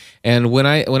saying. And when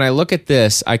I look at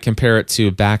this, I compare it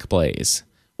to Backblaze,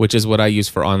 which is what I use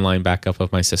for online backup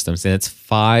of my systems, and it's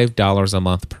 $5 a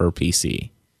month per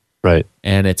PC. Right.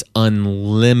 And it's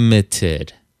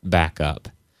unlimited backup.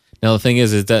 Now the thing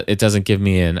is that it doesn't give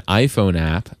me an iPhone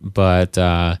app, but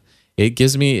it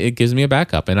gives me a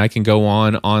backup, and I can go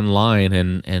online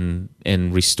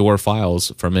and restore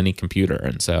files from any computer.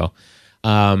 And so,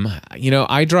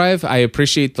 iDrive, I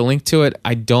appreciate the link to it.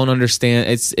 I don't understand.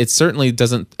 It certainly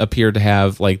doesn't appear to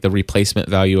have like the replacement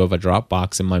value of a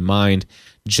Dropbox in my mind.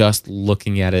 Just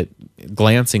looking at it,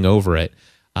 glancing over it,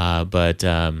 but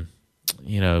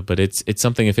it's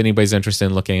something. If anybody's interested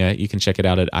in looking at it, you can check it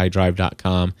out at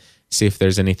iDrive.com. See if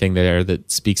there's anything there that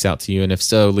speaks out to you. And if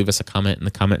so, leave us a comment in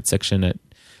the comment section at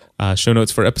show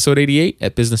notes for episode 88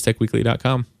 at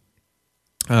businesstechweekly.com.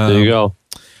 There you go.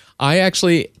 I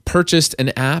actually purchased an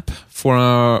app for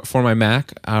my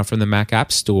Mac from the Mac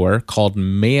App Store called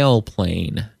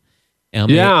MailPlane.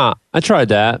 Yeah, I tried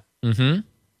that. Mm-hmm.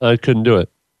 I couldn't do it.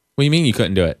 What do you mean you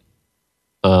couldn't do it?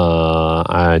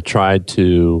 I tried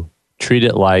to treat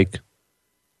it like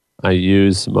I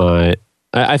use my...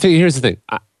 I think here's the thing.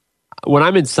 When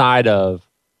I'm inside of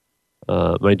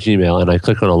my Gmail and I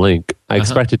click on a link, I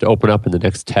expect it to open up in the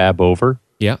next tab over.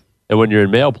 Yeah. And when you're in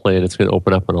MailPlane, it's going to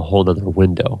open up in a whole other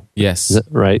window. Yes.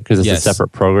 Right? Because it's a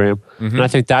separate program. Mm-hmm. And I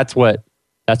think that's what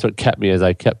kept me as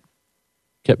I kept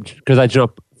because I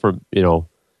jump from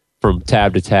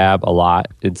tab to tab a lot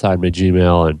inside my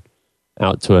Gmail and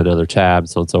out to another tab,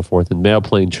 so on and so forth. And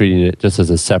MailPlane treating it just as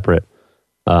a separate,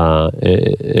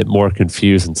 it more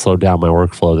confused and slowed down my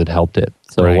workflow than helped it.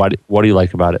 So right. What do you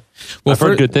like about it? Well, I've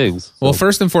heard good things. So. Well,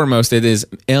 first and foremost, it is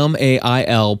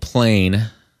MAIL Plane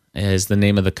is the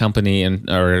name of the company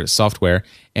or software,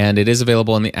 and it is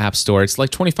available in the App Store. It's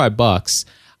like $25.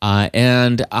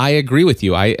 And I agree with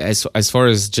you. As far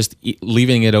as just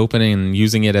leaving it open and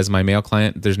using it as my mail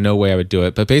client, there's no way I would do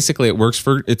it. But basically,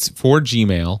 it's for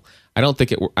Gmail. I don't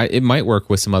think it might work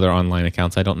with some other online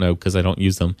accounts. I don't know because I don't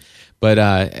use them. But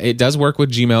it does work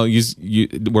with Gmail.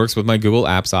 It works with my Google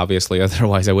Apps, obviously.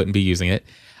 Otherwise, I wouldn't be using it.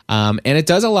 And it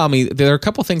does allow me, there are a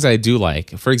couple things I do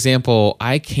like. For example,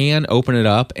 I can open it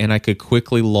up and I could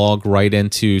quickly log right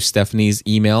into Stephanie's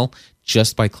email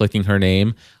just by clicking her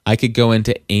name. I could go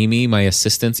into Amy, my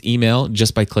assistant's email,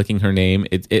 just by clicking her name.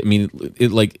 I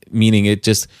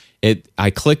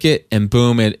click it and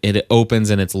boom, it opens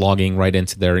and it's logging right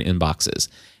into their inboxes.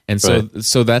 And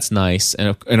so that's nice.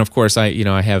 And of course,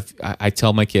 I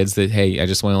tell my kids that, hey, I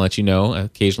just want to let you know,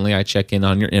 occasionally I check in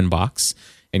on your inbox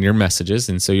and your messages.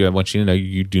 And so I want you to know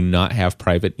you do not have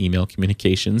private email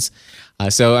communications.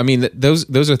 So, I mean,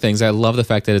 those are things. I love the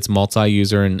fact that it's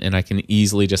multi-user and I can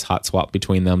easily just hot swap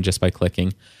between them just by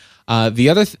clicking.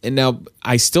 Now,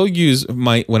 I still use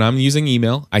when I'm using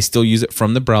email, I still use it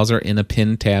from the browser in a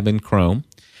pinned tab in Chrome.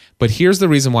 But here's the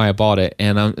reason why I bought it.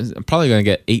 And I'm probably going to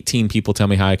get 18 people tell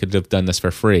me how I could have done this for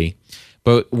free.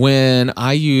 But when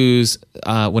I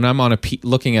when I'm on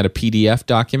looking at a PDF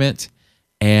document,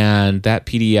 and that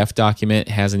PDF document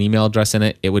has an email address in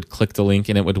it, it would click the link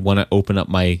and it would want to open up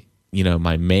my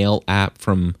mail app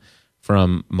from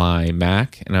my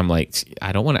Mac. And I'm like,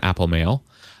 I don't want to Apple Mail.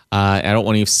 I don't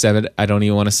want to set it. I don't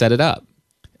even want to set it up.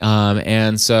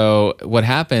 And so what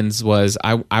happens was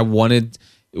I wanted,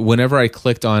 whenever I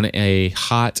clicked on a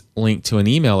hot link to an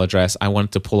email address, I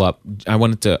wanted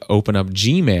to open up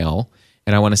Gmail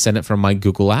and I want to send it from my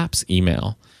Google Apps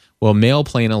email. Well,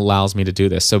 MailPlane allows me to do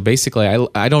this. So basically,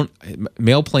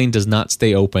 MailPlane does not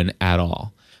stay open at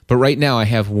all. But right now, I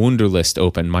have Wunderlist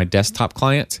open, my desktop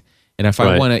client. And if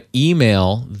I want to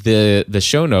email the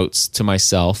show notes to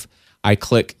myself, I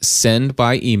click Send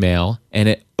by Email, and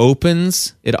it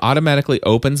automatically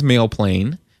opens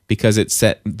MailPlane because it's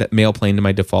set that MailPlane to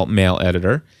my default mail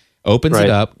editor, opens it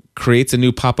up, creates a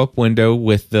new pop-up window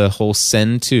with the whole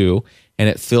Send to, and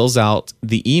it fills out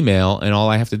the email, and all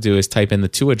I have to do is type in the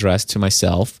to address to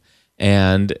myself,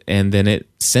 and then it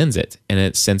sends it, and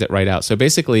it sends it right out. So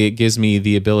basically, it gives me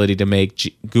the ability to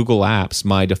make Google Apps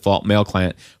my default mail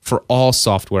client for all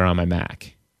software on my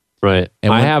Mac. Right.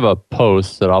 And I have a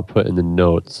post that I'll put in the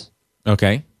notes.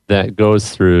 Okay. That goes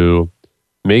through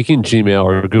making Gmail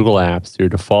or Google Apps your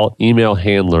default email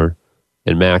handler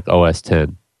in Mac OS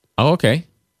X. Oh, okay.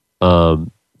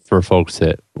 For folks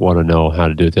that want to know how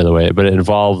to do it the other way. But it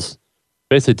involves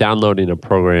basically downloading a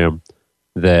program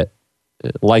that,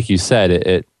 like you said,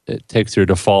 it takes your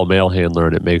default mail handler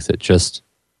and it makes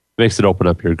it open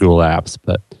up your Google Apps.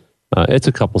 But it's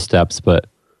a couple steps. But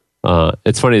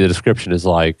it's funny, the description is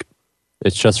like,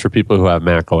 it's just for people who have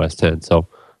Mac OS X. So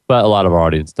but a lot of our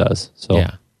audience does. So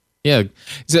yeah.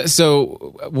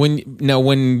 So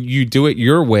when you do it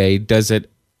your way, does it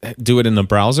do it in the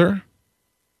browser?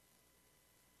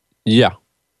 Yeah.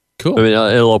 Cool. I mean,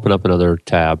 it'll open up another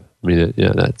tab. I mean,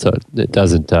 it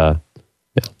doesn't. So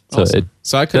awesome.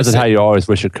 So I could doesn't how you always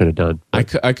wish it could have done. I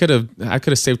could have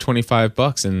saved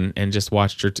 $25 and just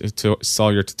watched saw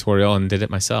your tutorial and did it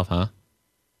myself, huh?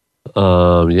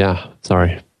 Yeah.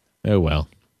 Sorry. Oh well.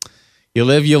 You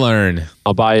live, you learn.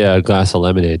 I'll buy a glass of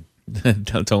lemonade.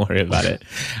 Don't worry about it.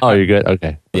 Oh, you're good.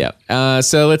 Okay. Yeah.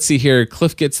 So let's see here.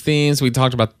 Cliff Gets themes. We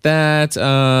talked about that.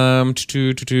 I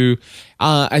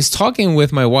was talking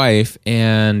with my wife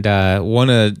and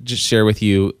want to just share with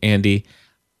you, Andy.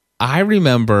 I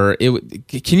remember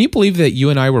it. Can you believe that you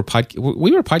and I were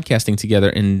podcasting together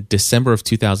in December of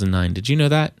 2009? Did you know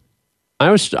that? I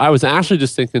was actually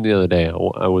just thinking the other day.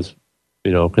 I was,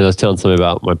 because I was telling somebody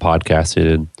about my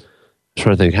podcasting and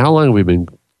trying to think how long have we been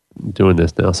doing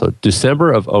this now. So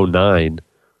December of 2009.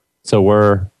 So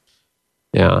we're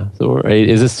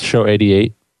is this show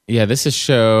 88? Yeah, this is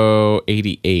show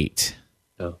 88.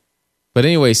 Oh. But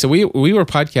anyway, so we were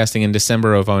podcasting in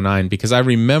December of 2009 because I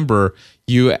remember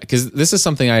because this is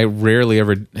something I rarely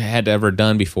ever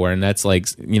done before. And that's like,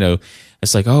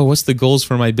 it's like, oh, what's the goals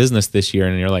for my business this year?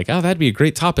 And you're like, oh, that'd be a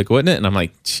great topic, wouldn't it? And I'm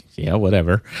like, yeah,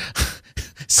 whatever.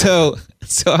 So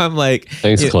I'm like,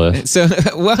 thanks, Cliff. So,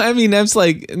 well, I mean, it's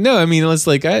like, no, I mean, it's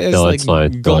like, it's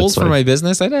fine. Goals for my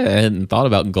business. I hadn't thought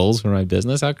about goals for my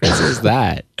business. How crazy is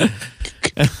that?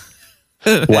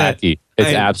 Wacky.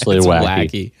 It's absolutely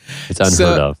wacky. It's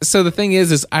unheard of. So the thing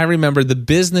is I remember the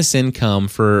business income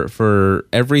for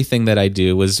everything that I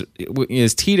do is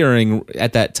teetering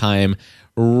at that time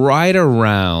right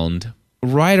around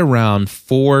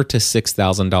 $4,000 to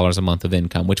 $6,000 a month of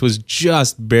income, which was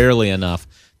just barely enough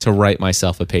to write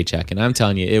myself a paycheck. And I'm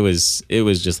telling you, it was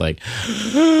just like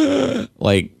the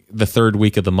third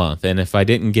week of the month. And if I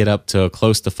didn't get up to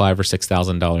close to $5,000 or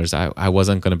 $6,000, I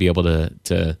wasn't going to be able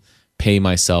to pay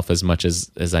myself as much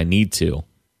as I need to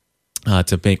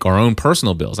make our own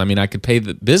personal bills. I mean, I could pay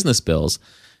the business bills,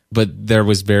 but there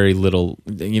was very little,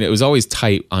 it was always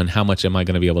tight on how much am I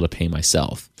going to be able to pay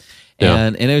myself. Yeah.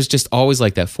 And it was just always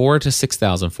like that, $4,000 to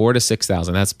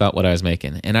 $6,000. That's about what I was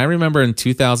making. And I remember in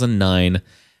 2009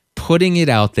 putting it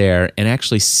out there and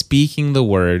actually speaking the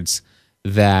words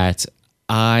that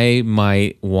I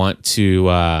might want to.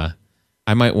 I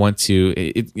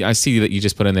see that you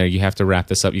just put in there. You have to wrap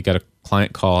this up. You got a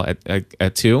client call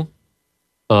at 2.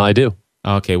 I do.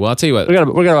 Okay. Well, I'll tell you what. We got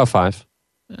about 5.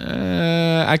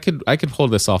 I could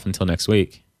hold this off until next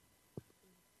week.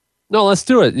 No, let's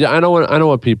do it. Yeah, I don't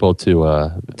want people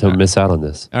to miss out on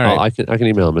this. All right, I can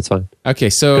email them. It's fine. Okay,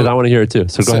 so because I want to hear it too.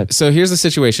 So go ahead. So here's the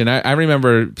situation. I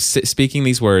remember speaking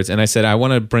these words, and I said I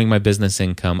want to bring my business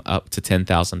income up to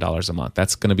 $10,000 a month.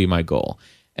 That's going to be my goal.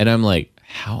 And I'm like,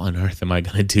 how on earth am I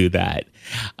going to do that?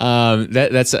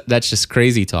 That's just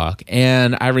crazy talk.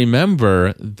 And I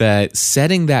remember that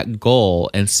setting that goal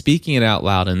and speaking it out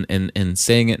loud and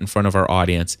saying it in front of our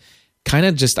audience. Kind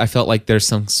of just, I felt like there's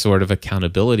some sort of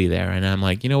accountability there. And I'm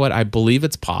like, you know what? I believe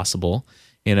it's possible,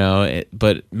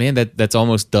 but man, that's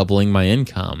almost doubling my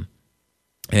income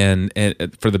and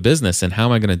for the business. And how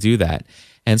am I going to do that?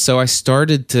 And so I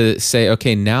started to say,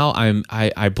 okay, now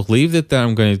I believe that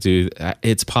I'm going to do,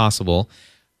 it's possible.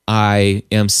 I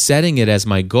am setting it as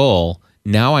my goal.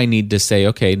 Now I need to say,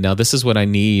 okay, now this is what I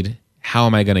need. How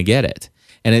am I going to get it?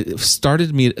 And it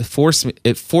forced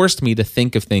me to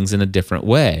think of things in a different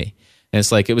way. And it's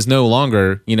like, it was no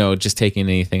longer, just taking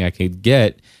anything I could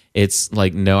get. It's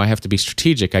like, no, I have to be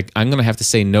strategic. I'm going to have to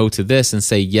say no to this and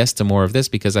say yes to more of this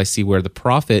because I see where the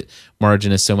profit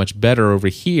margin is so much better over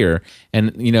here.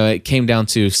 And, it came down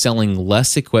to selling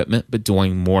less equipment, but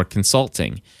doing more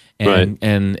consulting. And,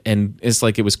 right. and it's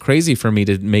like, it was crazy for me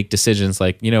to make decisions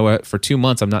like, you know what, for 2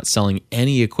 months, I'm not selling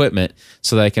any equipment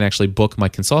so that I can actually book my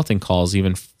consulting calls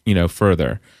even,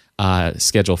 further,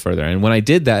 schedule further. And when I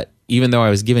did that, even though I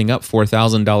was giving up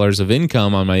 $4,000 of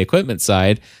income on my equipment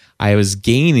side, I was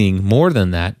gaining more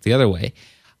than that the other way.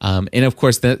 And of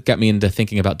course, that got me into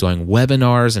thinking about doing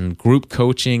webinars and group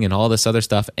coaching and all this other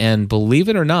stuff. And believe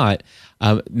it or not,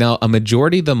 now a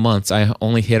majority of the months I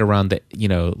only hit around the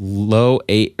the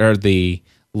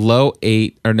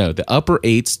upper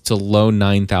 8s to low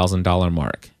 $9,000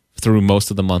 mark through most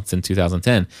of the months in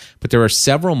 2010. But there were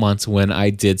several months when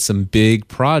I did some big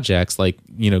projects like,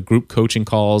 group coaching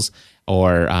calls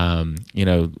or,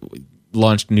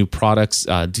 launched new products,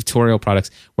 tutorial products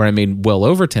where I made well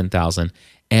over 10,000.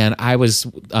 And I was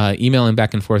emailing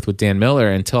back and forth with Dan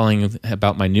Miller and telling him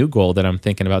about my new goal that I'm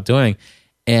thinking about doing.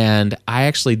 And I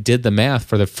actually did the math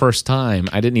for the first time.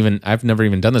 I've never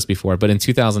even done this before, but in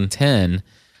 2010,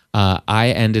 I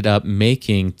ended up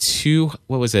making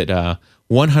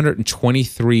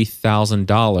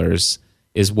 $123,000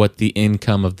 is what the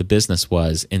income of the business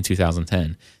was in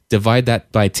 2010. Divide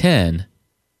that by 10,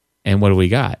 and what do we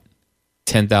got?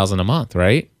 $10,000 a month,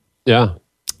 right? Yeah.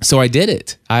 So I did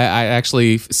it. I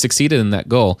actually succeeded in that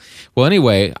goal. Well,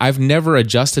 anyway, I've never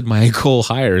adjusted my goal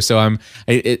higher. So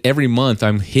every month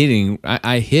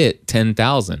I hit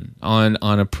 10,000 on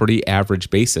a pretty average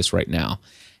basis right now.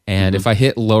 And if I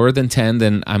hit lower than 10,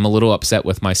 then I'm a little upset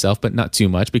with myself, but not too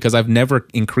much because I've never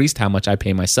increased how much I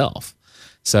pay myself.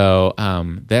 So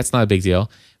that's not a big deal.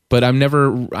 But I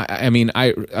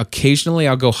occasionally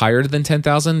I'll go higher than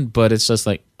 10,000, but it's just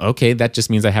like, okay, that just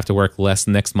means I have to work less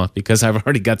next month because I've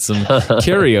already got some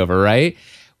carryover, right?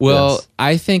 Well, yes.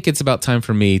 I think it's about time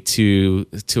for me to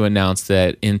announce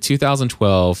that in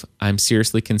 2012, I'm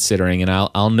seriously considering, and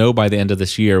I'll know by the end of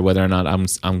this year whether or not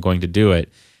I'm going to do it.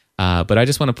 But I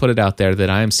just want to put it out there that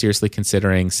I am seriously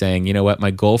considering saying, you know what,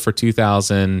 my goal for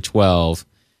 2012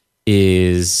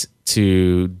 is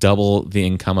to double the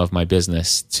income of my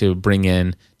business, to bring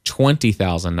in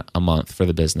 $20,000 a month for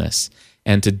the business,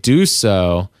 and to do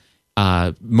so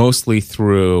mostly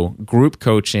through group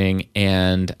coaching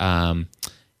and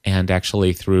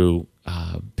actually through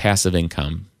passive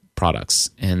income products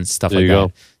and stuff like that.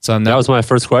 Go. So that was my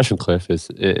first question, Cliff.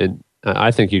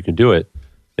 I think you can do it.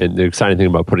 And the exciting thing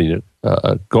about putting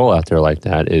a goal out there like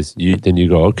that is then you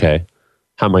go, okay,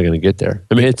 how am I going to get there?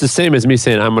 I mean, it's the same as me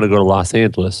saying, I'm going to go to Los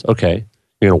Angeles. Okay,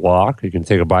 you're going to walk, you're going to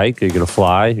take a bike, you're going to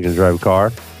fly, you're going to drive a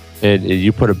car. And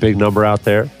you put a big number out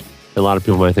there. A lot of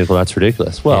people might think, well, that's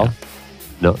ridiculous. Well,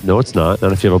 no, it's not.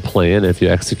 Not if you have a plan, if you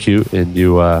execute and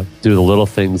you do the little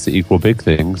things that equal big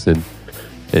things. And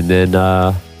then,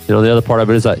 the other part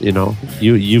of it is that,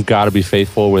 you've got to be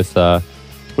faithful with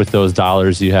those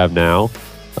dollars you have now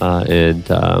and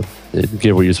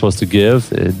give what you're supposed to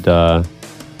give and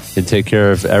take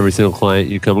care of every single client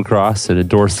you come across and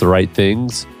endorse the right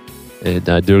things and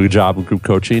do a good job in group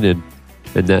coaching. And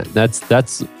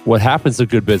that's what happens to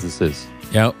good businesses.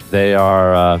 Yep. They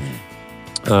are,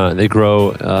 they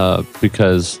grow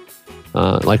because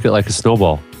like a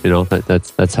snowball,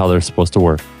 that's how they're supposed to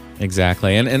work.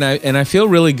 Exactly. And I feel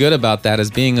really good about that as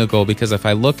being a goal, because if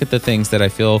I look at the things that I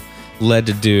feel led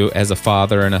to do as a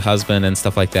father and a husband and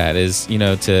stuff like that is,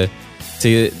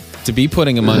 to be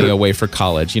putting money away for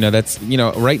college. That's,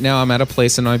 right now I'm at a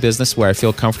place in my business where I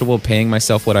feel comfortable paying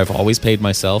myself what I've always paid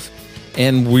myself.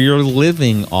 And we're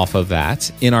living off of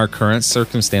that in our current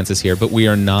circumstances here, but I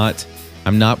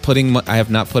have not put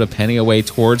a penny away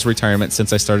towards retirement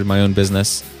since I started my own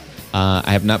business.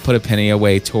 I have not put a penny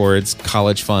away towards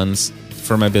college funds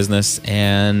for my business.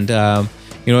 And,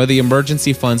 the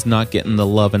emergency fund's not getting the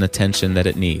love and attention that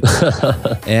it needs.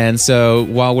 And so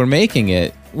while we're making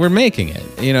it,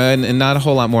 and not a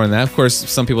whole lot more than that. Of course,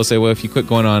 some people say, well, if you quit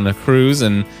going on a cruise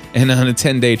and on a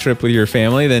 10-day trip with your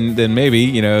family, then maybe,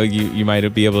 you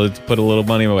might be able to put a little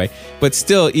money away. But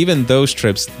still, even those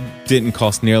trips didn't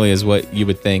cost nearly as what you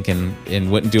would think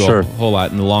and wouldn't do a whole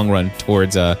lot in the long run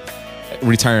towards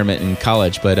retirement in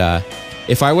college. But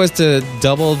if I was to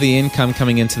double the income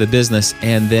coming into the business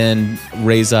and then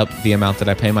raise up the amount that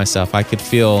I pay myself, I could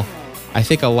feel, I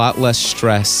think, a lot less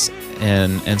stress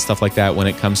and stuff like that when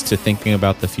it comes to thinking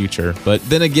about the future. But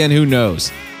then again, who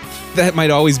knows? That might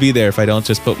always be there if I don't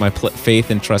just put my faith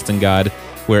and trust in God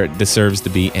where it deserves to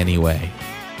be anyway.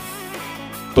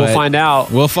 But we'll find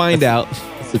out. We'll find out.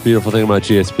 That's the beautiful thing about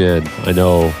GSPN. I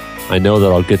know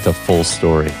that I'll get the full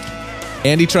story.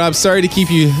 Andy Traub, sorry to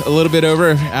keep you a little bit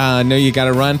over. I know you got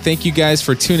to run. Thank you guys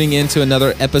for tuning in to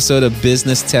another episode of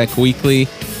Business Tech Weekly.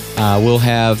 We'll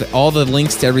have all the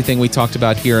links to everything we talked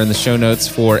about here in the show notes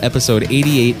for episode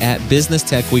 88 at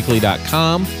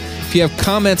businesstechweekly.com. If you have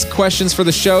comments, questions for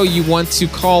the show, you want to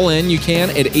call in, you can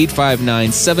at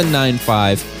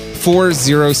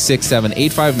 859-795-4067.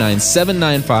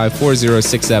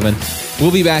 859-795-4067.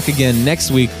 We'll be back again next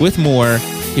week with more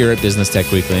here at Business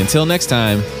Tech Weekly. Until next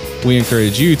time, we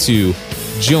encourage you to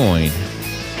join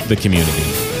the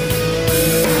community.